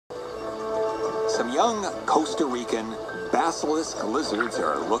Some young Costa Rican basilisk lizards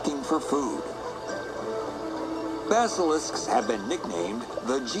are looking for food. Basilisks have been nicknamed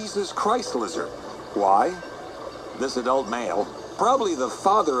the Jesus Christ lizard. Why? This adult male, probably the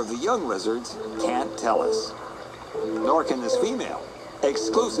father of the young lizards, can't tell us. Nor can this female,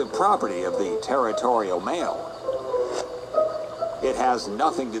 exclusive property of the territorial male. It has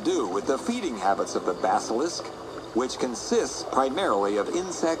nothing to do with the feeding habits of the basilisk, which consists primarily of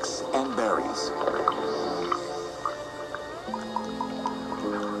insects and berries.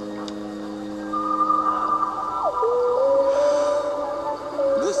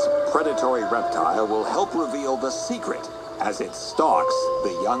 This predatory reptile will help reveal the secret as it stalks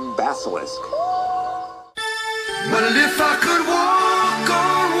the young basilisk. Well, if I could walk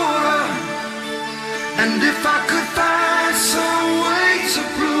on water, and if I could find some way to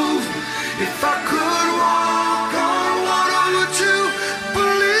prove, if I could walk on water, would you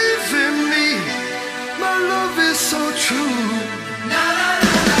believe in me? My love is so true.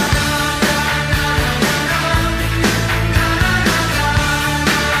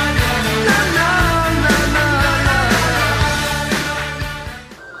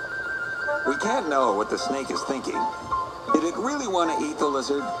 We can't know what the snake is thinking. Did it really want to eat the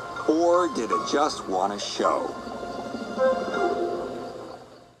lizard, or did it just want to show?